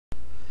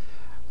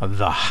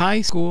The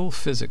high school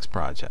physics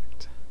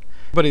project.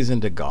 Everybody's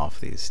into golf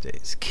these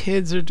days.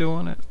 Kids are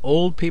doing it.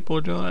 Old people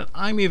are doing it.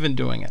 I'm even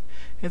doing it.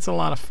 It's a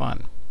lot of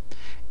fun.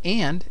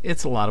 And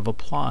it's a lot of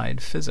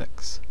applied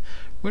physics.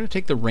 We're going to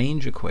take the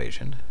range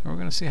equation, and we're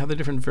going to see how the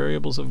different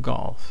variables of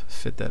golf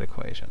fit that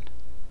equation.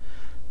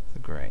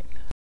 Great.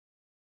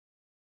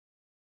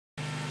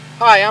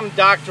 Hi, I'm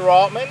Dr.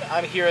 Altman.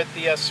 I'm here at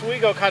the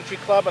Oswego Country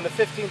Club on the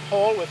 15th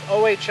hole with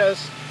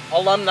OHS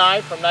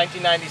alumni from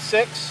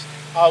 1996,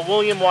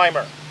 William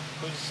Weimer,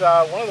 who's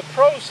one of the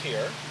pros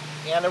here.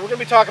 And we're going to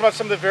be talking about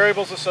some of the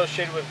variables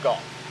associated with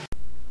golf.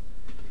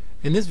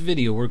 In this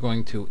video, we're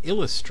going to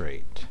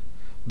illustrate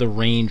the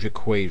range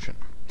equation.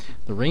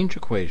 The range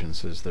equation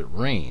says that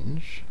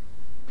range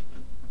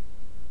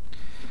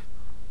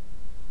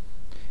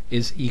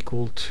is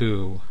equal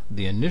to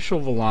the initial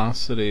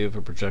velocity of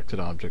a projected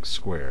object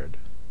squared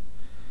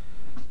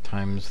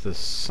times the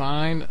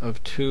sine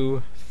of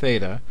 2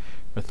 theta,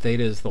 where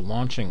theta is the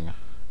launching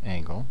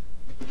angle,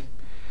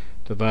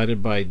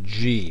 divided by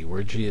g,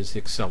 where g is the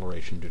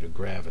acceleration due to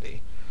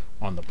gravity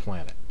on the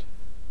planet.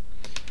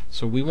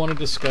 So we want to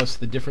discuss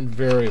the different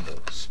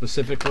variables.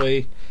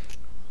 Specifically,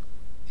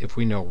 if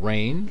we know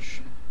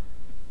range,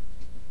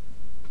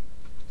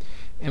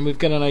 and we've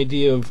got an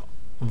idea of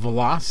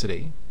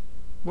velocity,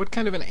 what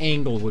kind of an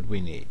angle would we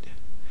need?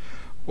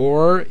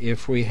 Or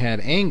if we had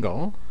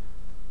angle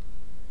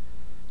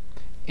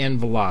and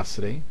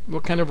velocity,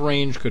 what kind of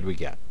range could we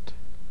get?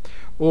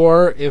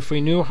 Or if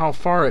we knew how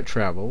far it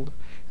traveled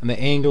and the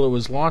angle it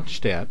was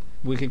launched at,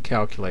 we could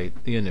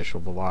calculate the initial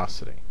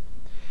velocity.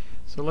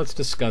 So let's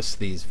discuss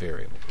these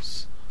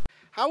variables.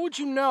 How would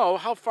you know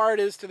how far it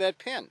is to that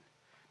pin?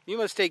 You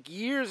must take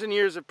years and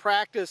years of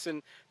practice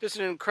and just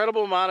an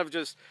incredible amount of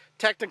just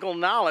technical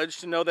knowledge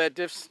to know that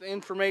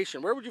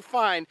information. Where would you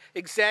find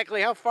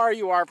exactly how far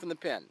you are from the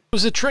pin? It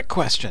was a trick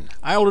question.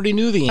 I already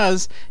knew the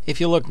answer. If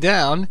you look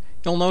down,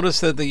 you'll notice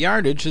that the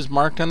yardage is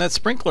marked on that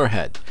sprinkler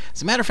head.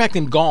 As a matter of fact,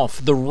 in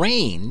golf, the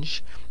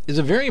range is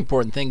a very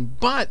important thing,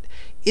 but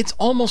it's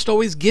almost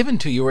always given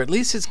to you, or at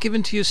least it's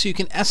given to you so you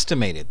can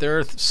estimate it. There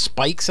are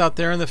spikes out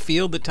there in the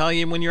field that tell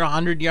you when you're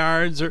 100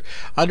 yards or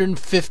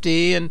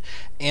 150,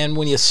 and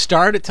when you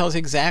start it tells you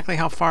exactly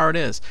how far it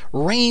is.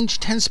 Range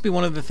tends to be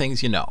one of the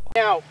things you know.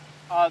 Now,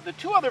 the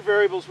two other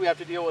variables we have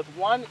to deal with,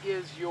 one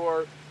is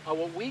your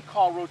what we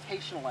call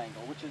rotational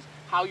angle, which is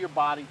how your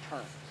body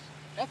turns.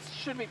 That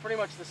should be pretty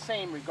much the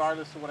same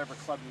regardless of whatever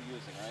club you're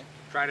using, right?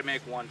 Try to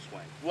make one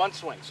swing. One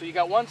swing. So you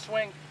got one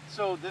swing,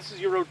 so this is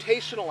your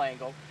rotational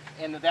angle,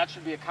 and that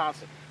should be a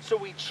constant. So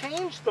we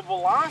changed the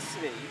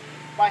velocity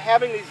by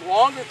having these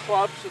longer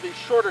clubs to these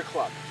shorter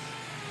clubs.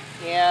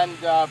 And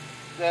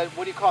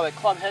what do you call that,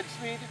 club head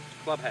speed?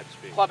 Club head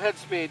speed. Club head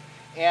speed.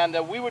 And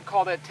we would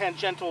call that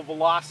tangential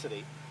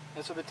velocity.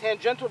 And so the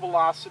tangential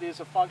velocity is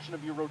a function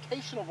of your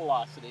rotational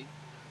velocity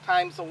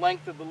times the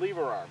length of the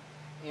lever arm.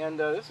 And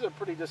this is a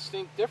pretty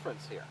distinct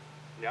difference here.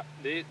 Yeah,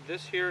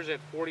 this here is at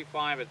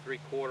 45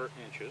 3/4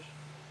 inches.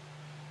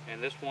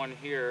 And this one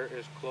here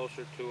is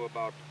closer to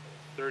about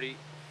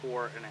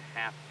 34.5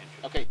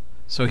 inches. Okay.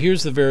 So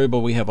here's the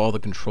variable we have all the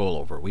control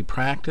over. We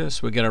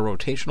practice, we get our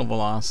rotational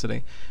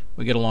velocity,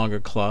 we get a longer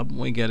club,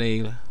 we get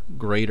a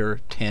greater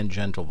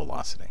tangential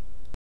velocity.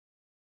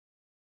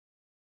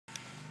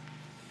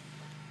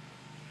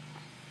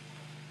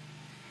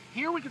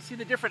 Here we can see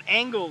the different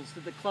angles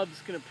that the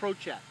clubs can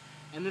approach at.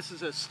 And this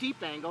is a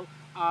steep angle.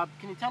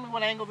 Can you tell me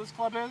what angle this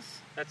club is?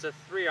 That's a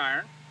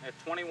 3-iron at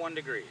 21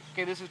 degrees.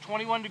 Okay, this is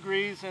 21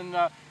 degrees, and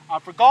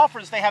for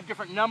golfers, they have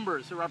different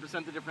numbers to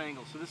represent the different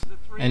angles. So this is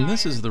a 3-iron. And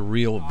this is the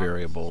real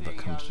variable that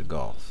comes to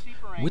golf.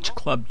 Which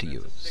club to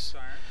use?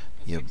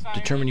 You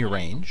determine your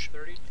range.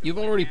 You've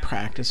already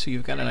practiced, so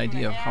you've got an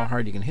idea of how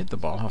hard you can hit the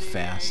ball, how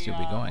fast you'll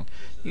be going.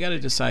 You got to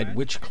decide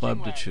which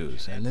club to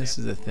choose, and this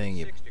is the thing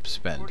you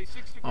spend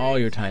all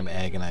your time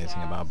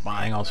agonizing about,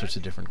 buying all sorts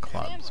of different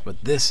clubs.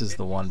 But this is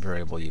the one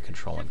variable you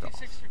control in golf.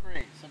 56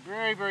 degrees, a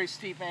very, very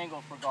steep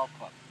angle for a golf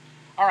club.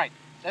 All right,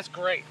 that's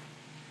great.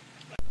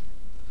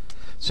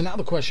 So now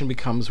the question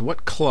becomes,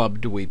 what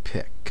club do we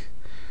pick?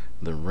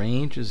 The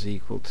range is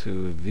equal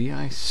to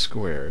VI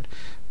squared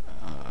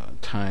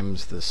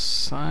times the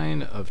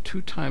sine of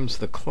 2 times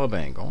the club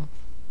angle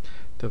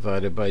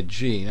divided by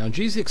g. Now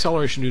g is the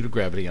acceleration due to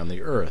gravity on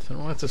the Earth,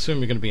 and let's assume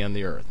you're going to be on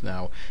the Earth.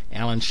 Now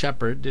Alan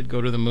Shepard did go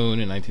to the moon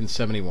in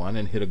 1971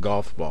 and hit a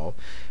golf ball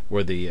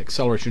where the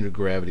acceleration due to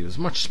gravity was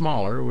much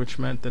smaller, which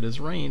meant that his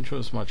range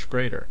was much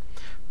greater.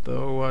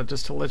 Though,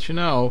 just to let you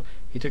know,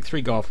 he took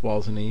 3 golf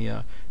balls and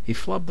he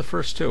flubbed the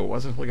first 2. It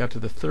wasn't until he got to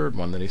the 3rd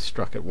one that he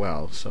struck it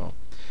well, so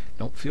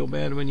don't feel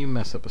bad when you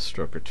mess up a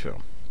stroke or 2.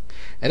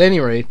 At any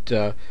rate,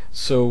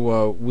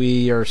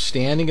 we are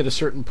standing at a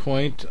certain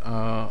point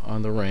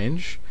on the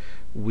range.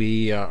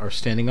 We are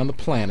standing on the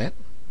planet.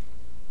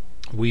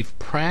 We've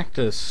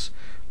practiced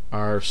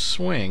our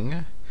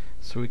swing,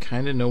 so we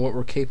kind of know what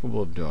we're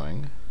capable of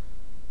doing.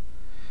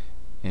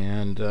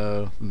 And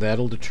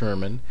that'll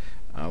determine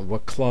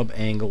what club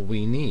angle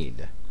we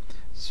need.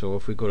 So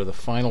if we go to the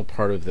final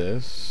part of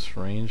this,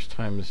 range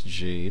times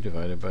g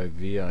divided by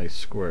vi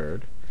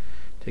squared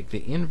take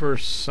the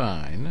inverse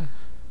sine,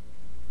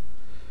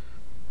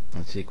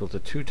 that's equal to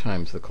 2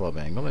 times the club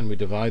angle, and we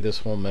divide this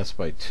whole mess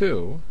by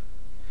 2,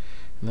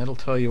 and that'll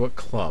tell you what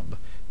club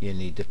you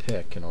need to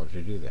pick in order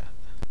to do that.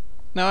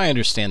 Now I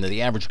understand that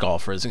the average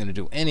golfer isn't going to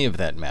do any of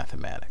that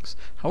mathematics.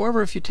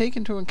 However, if you take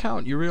into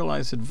account, you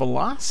realize that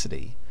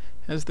velocity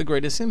has the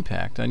greatest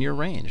impact on your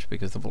range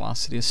because the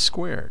velocity is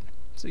squared.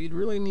 So you'd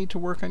really need to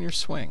work on your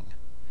swing.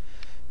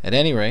 At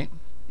any rate,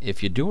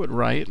 if you do it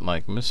right,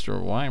 like Mr.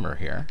 Weimer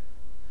here,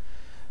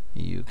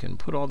 you can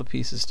put all the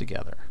pieces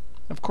together.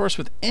 Of course,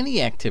 with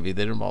any activity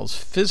that involves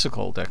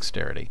physical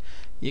dexterity,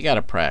 you got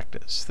to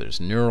practice. There's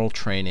neural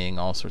training,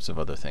 all sorts of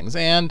other things,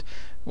 and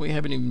we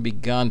haven't even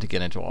begun to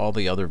get into all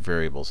the other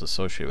variables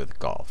associated with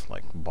golf,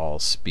 like ball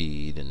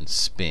speed and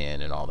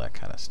spin and all that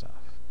kind of stuff.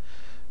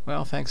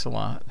 Well, thanks a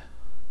lot.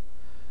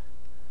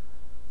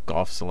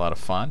 Golf's a lot of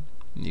fun.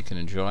 You can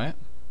enjoy it.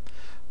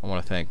 I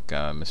want to thank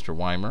Mr.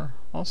 Weimer,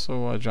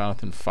 also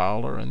Jonathan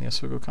Fowler and the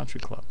Oswego Country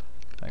Club.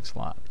 Thanks a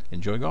lot.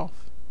 Enjoy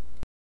golf.